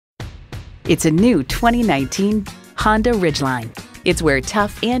It's a new 2019 Honda Ridgeline. It's where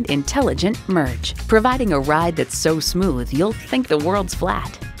tough and intelligent merge, providing a ride that's so smooth you'll think the world's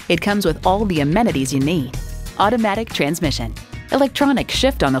flat. It comes with all the amenities you need: automatic transmission, electronic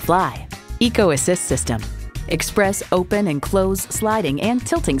shift on the fly, eco assist system, express open and close sliding and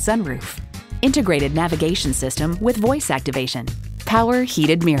tilting sunroof, integrated navigation system with voice activation, power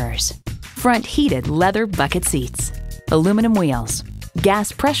heated mirrors, front heated leather bucket seats, aluminum wheels,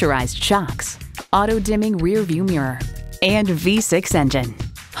 gas pressurized shocks, auto dimming rear view mirror, and V6 engine.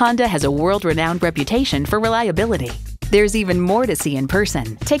 Honda has a world-renowned reputation for reliability. There's even more to see in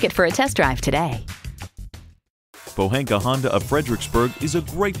person. Take it for a test drive today. Pohanka Honda of Fredericksburg is a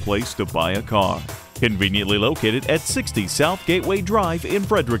great place to buy a car. Conveniently located at 60 South Gateway Drive in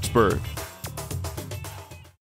Fredericksburg.